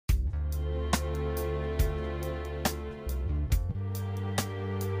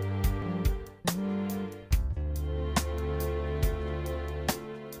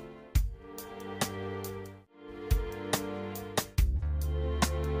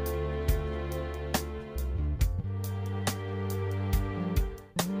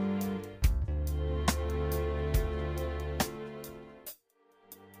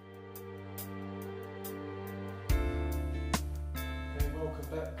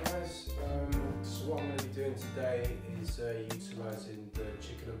doing today is utilising the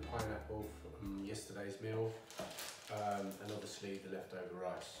chicken and pineapple from yesterday's meal and obviously the leftover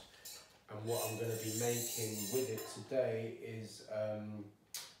rice. And what I'm going to be making with it today is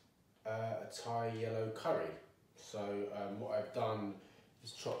a Thai yellow curry. So what I've done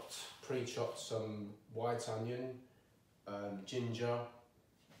is pre-chopped some white onion, ginger,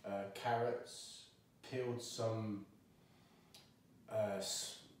 carrots, peeled some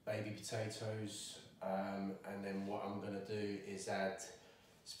baby potatoes, and then what I'm going to do is add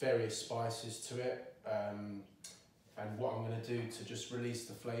various spices to it, and what I'm going to do to just release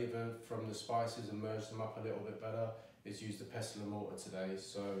the flavour from the spices and merge them up a little bit better is use the pestle and mortar today.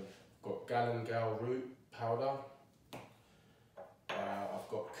 So I've got galangal root powder, I've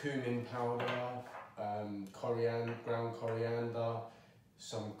got cumin powder, ground coriander,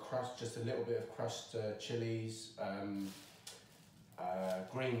 some crushed, just a little bit of crushed chillis,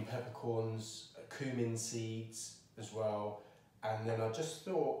 green peppercorns, cumin seeds as well, and then I just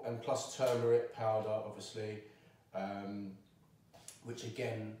thought, and plus turmeric powder obviously, which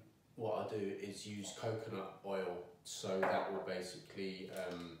again what I do is use coconut oil, so that will basically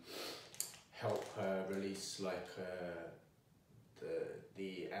help release like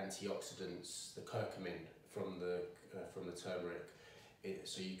the antioxidants, the curcumin from the turmeric,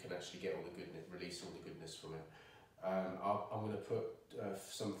 so you can actually get all the goodness, release all the goodness from it. I'm going to put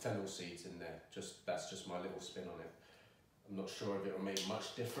some fennel seeds in there. That's just my little spin on it. I'm not sure if it will make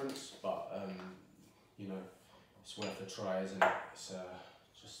much difference, but you know, it's worth a try, isn't it? It's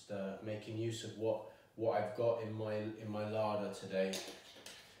just making use of what I've got in my larder today.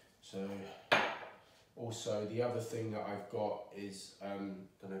 So also the other thing that I've got is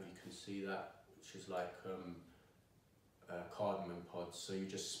don't know if you can see that, which is like cardamom pods. So you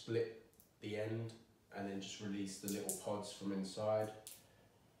just split the end and then just release the little pods from inside,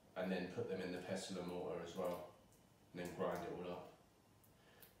 and then put them in the pestle and mortar as well, and then grind it all up.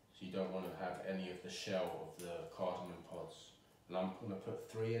 So you don't want to have any of the shell of the cardamom pods. And I'm going to put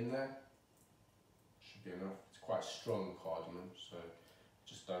 3 in there. Should be enough. It's quite strong cardamom, so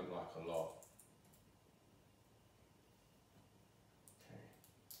just don't like a lot. Okay.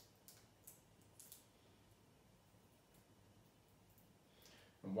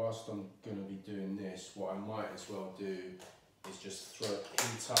 And whilst I'm going to be doing this, what I might as well do is just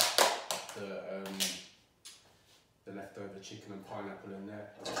heat up the leftover chicken and pineapple in there.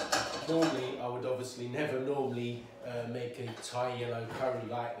 Normally, I would obviously never make a Thai yellow curry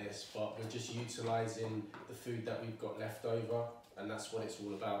like this, but we're just utilising the food that we've got left over, and that's what it's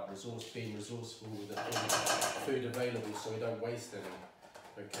all about, being resourceful with the food available so we don't waste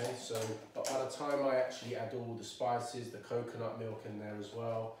any. Okay, so, but by the time I actually add all the spices, the coconut milk in there as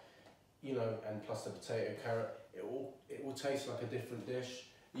well, you know, and plus the potato, carrot, it will taste like a different dish.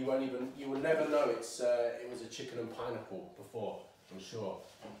 You will never know it was a chicken and pineapple before, I'm sure.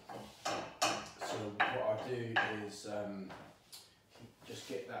 So what I do is just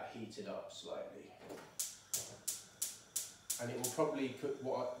get that heated up slightly, and it will probably cook.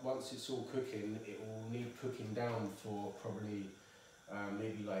 Once it's all cooking, it will need cooking down for probably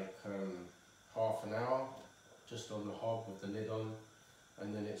maybe like half an hour, just on the hob with the lid on,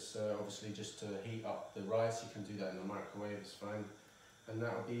 and then it's obviously just to heat up the rice. You can do that in the microwave, it's fine. And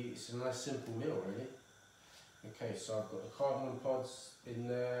it's a nice simple meal really. Okay, so I've got the cardamom pods in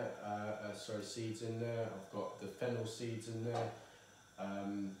there, seeds in there, I've got the fennel seeds in there,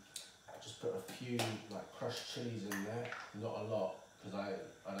 I just put a few like crushed chillis in there, not a lot, because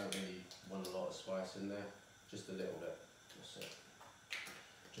I don't really want a lot of spice in there, just a little bit, that's it.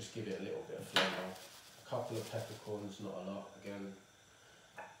 Just give it a little bit of flavour. A couple of peppercorns, not a lot again.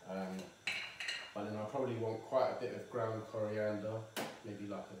 And then I probably want quite a bit of ground coriander, maybe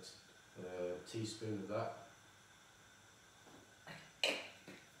like a teaspoon of that.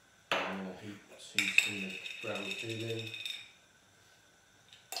 And then a heaped teaspoon of ground cumin.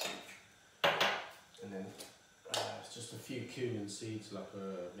 And then just a few cumin seeds, like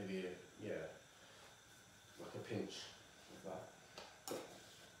maybe like a pinch of that.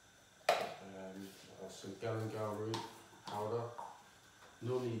 Some galangal root powder.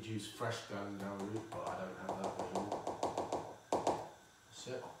 Normally you'd use fresh galangal root, but I don't have that anymore. That's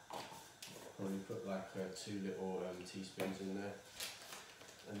it. Probably put like 2 little teaspoons in there.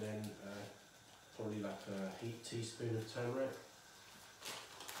 And then probably like a heaped teaspoon of turmeric.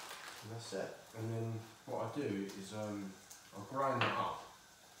 And that's it. And then what I do is I'll grind that up.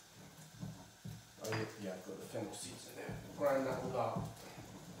 Oh yeah, I've got the fennel seeds in there. Grind that all up.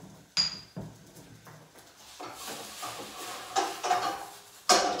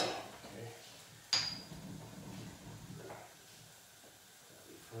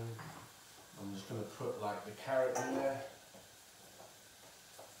 I'm just going to put like the carrot in there.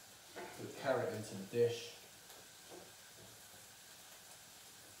 Put the carrot into the dish.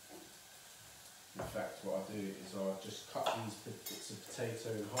 In fact, what I do is I'll just cut these bits of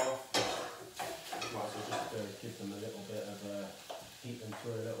potato in half. Might as well just give them a little bit of heat them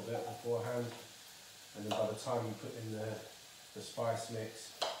through a little bit beforehand, and then by the time you put in the spice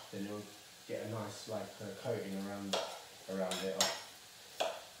mix, then you'll get a nice like coating around it,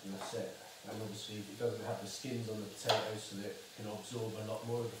 and that's it. And obviously it doesn't have the skins on the potatoes, so that it can absorb a lot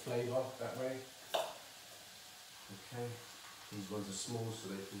more of the flavour that way. Okay, these ones are small, so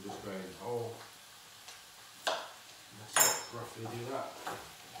they can just go in whole. That's it, roughly do that.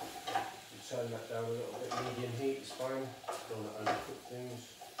 You turn that down a little bit, medium heat is fine. Don't want to overcook things.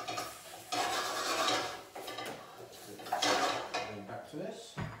 Going back to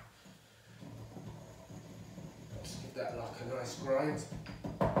this. Let's give that like a nice grind.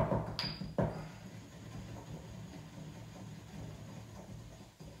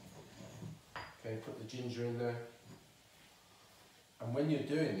 Okay, put the ginger in there. And when you're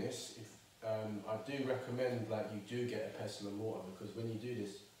doing this, I do recommend like you do get a pestle and mortar, because when you do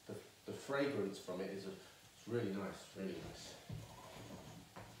this, the fragrance from it is it's really nice, really nice.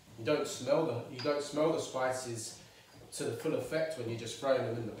 You don't smell the spices to the full effect when you're just throwing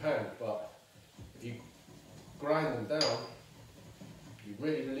them in the pan, but if you grind them down, it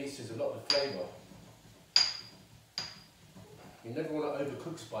really releases a lot of the flavour. You never want to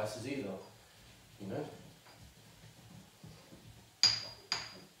overcook spices either, you know.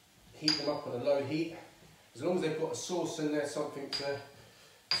 Heat them up on a low heat. As long as they've got a sauce in there, something to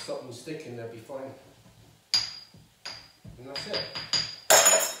stop them sticking, they'll be fine. And that's it.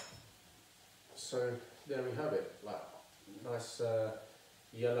 So there we have it, like nice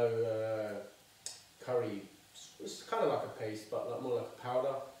yellow curry. It's kind of like a paste, but like more like a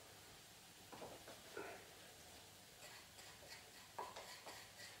powder.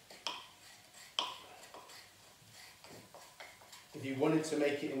 If you wanted to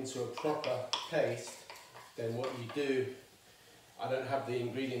make it into a proper paste, then what you do, I don't have the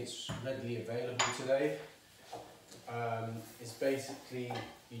ingredients readily available today, is basically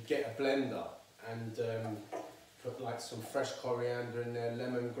you get a blender and put like some fresh coriander in there,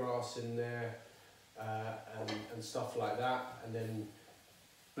 lemongrass in there, and stuff like that, and then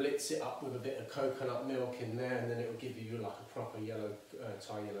blitz it up with a bit of coconut milk in there, and then it will give you like a proper yellow,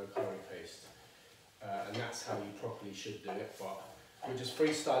 Thai yellow curry paste. And that's how you properly should do it, but we're just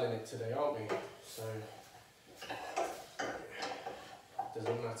freestyling it today, aren't we? So,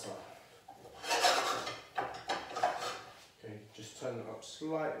 doesn't matter. Okay, just turn it up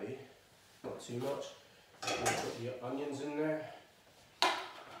slightly, not too much. I'm going to put the onions in there. And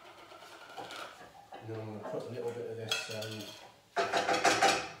then I'm going to put a little bit of this,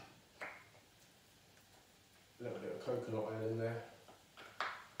 little bit of coconut oil in there.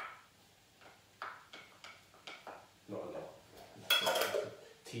 Not a lot. A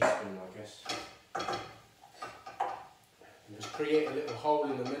teaspoon, I guess. And just create a little hole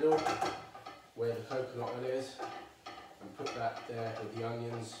in the middle where the coconut oil is, and put that there with the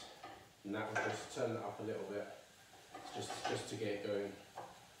onions, and that will just turn it up a little bit, just to get it going.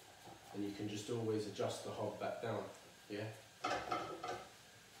 And you can just always adjust the hob back down, yeah?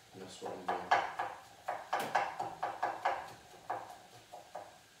 And that's what I'm doing.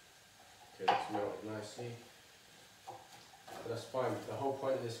 Okay, that's melted nicely. But that's fine. The whole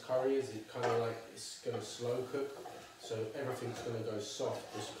point of this curry is it kind of like, it's going to slow cook, so everything's going to go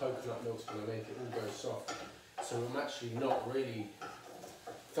soft. This coconut milk's going to make it all go soft. So I'm actually not really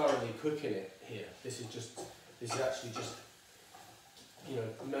thoroughly cooking it here. This is actually just, you know,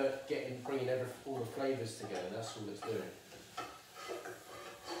 bringing all the flavours together. That's all it's doing.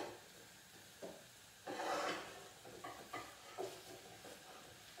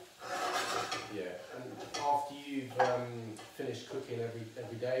 Yeah, and after you've finished cooking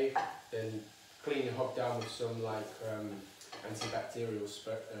every day, then clean your hob down with some like antibacterial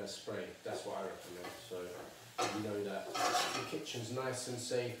spray. That's what I recommend. So you know that the kitchen's nice and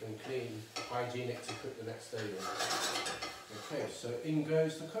safe and clean, hygienic to cook the next day with. Okay, so in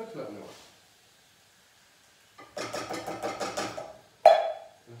goes the coconut milk.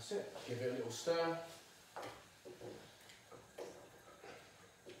 And that's it. Give it a little stir.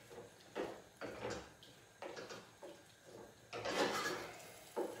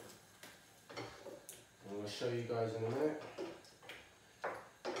 I'm going to show you guys in a minute.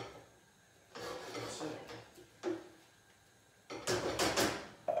 That's it.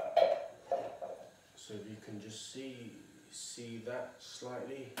 So if you can just see that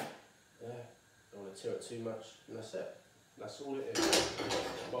slightly there. Don't want to tear it too much, and that's it. That's all it is.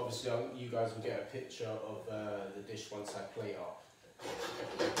 But obviously you guys will get a picture of the dish once I plate up.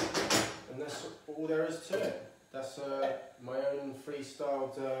 And that's all there is to it. That's my own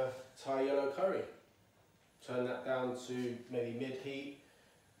freestyled Thai yellow curry. Turn that down to maybe mid-heat.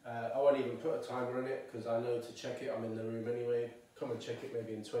 I won't even put a timer on it because I know to check it. I'm in the room anyway. Come and check it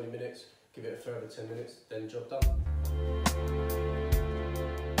maybe in 20 minutes. Give it a further 10 minutes, then job done.